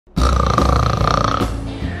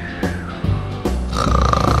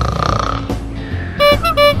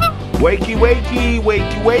Wakey, wakey,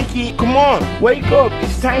 wakey, wakey. Come on, wake up.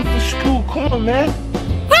 It's time for school. Come on, man.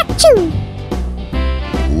 Achoo!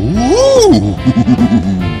 Ooh!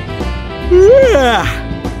 Yeah!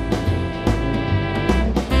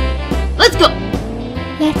 Let's go!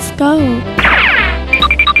 Let's go.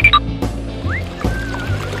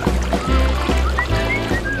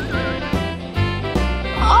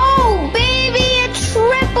 Oh, baby, a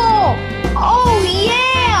triple! Oh, yeah!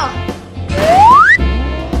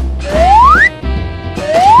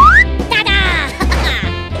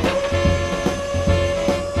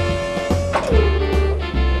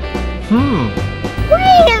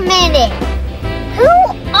 Wait a minute! Who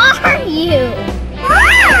are you?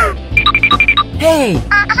 Hey!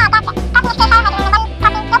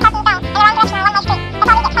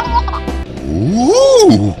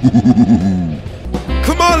 Ooh!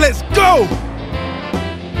 Come on, let's go!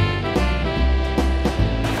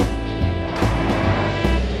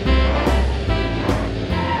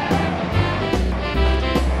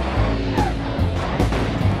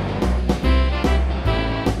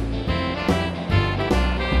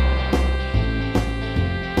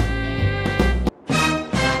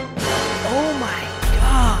 Oh my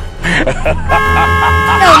God!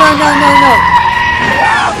 No.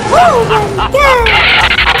 Oh my god!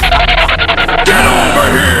 Get over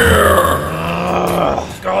here!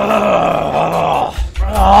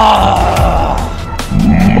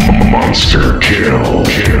 Monster kill.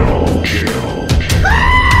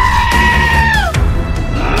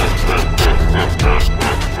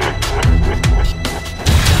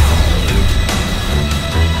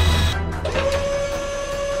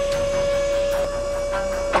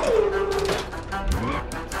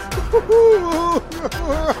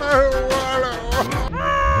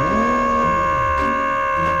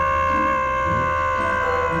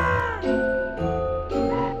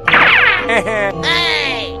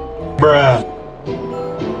 Hey! Bruh.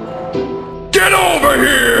 Get over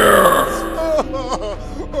here!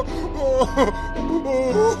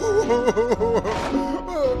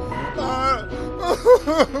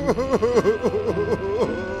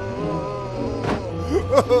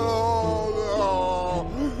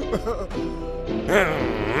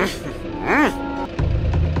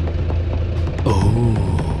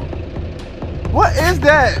 What is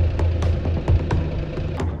that?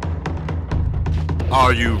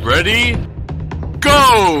 Are you ready?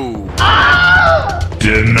 Go!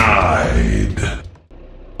 Denied.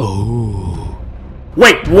 Oh.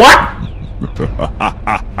 Wait, what?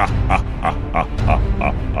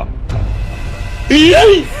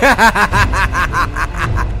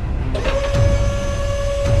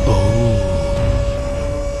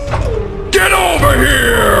 Get over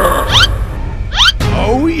here!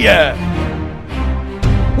 Oh yeah!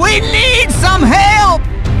 We need some help!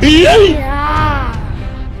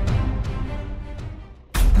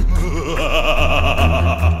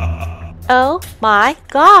 Oh my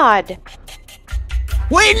God.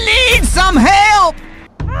 We need some help!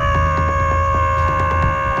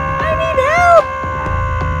 I need help!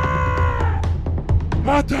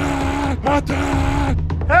 My dad!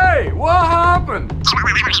 Hey, what happened?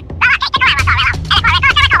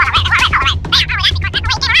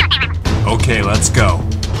 Okay, let's go.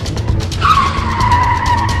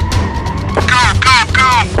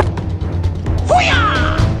 Go!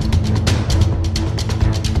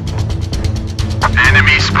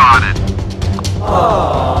 Enemy spotted.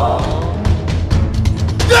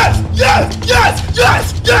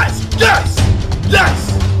 Yes!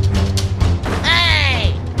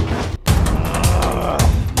 Hey!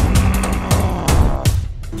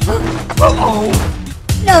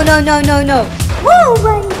 No. Oh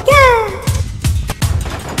my god!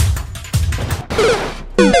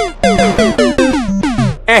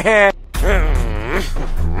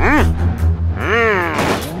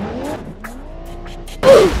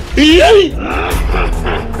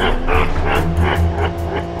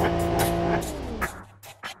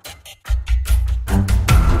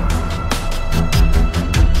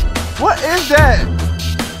 What is that?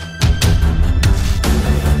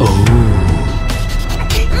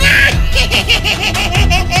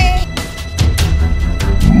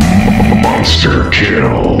 Monster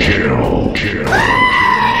kill.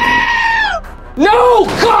 No!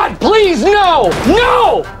 God, please, no!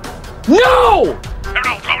 No! No!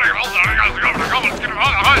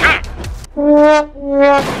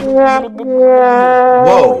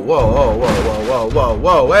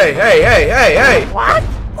 Whoa. Hey. What?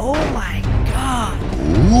 Oh my God!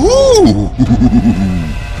 Ooh!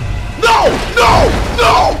 No!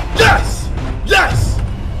 Yes!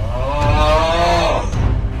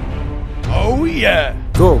 Oh yeah!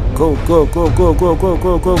 Go, go, go, go, go, go, go,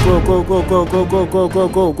 go, go, go, go, go, go, go, go, go, go,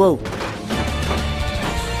 go, go.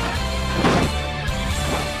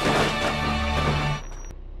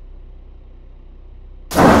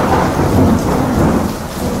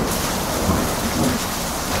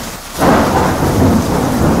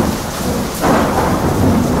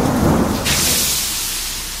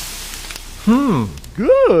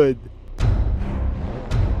 Good.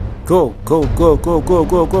 Go, go, go, go, go,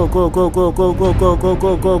 go, go, go, go, go, go, go, go, go,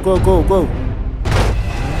 go, go, go, go, go.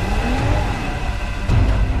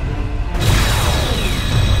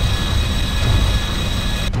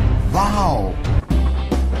 Wow.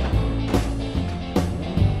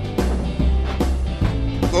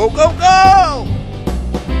 Go, go, go!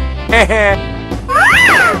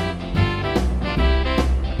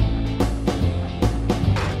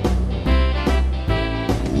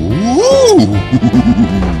 Ooh.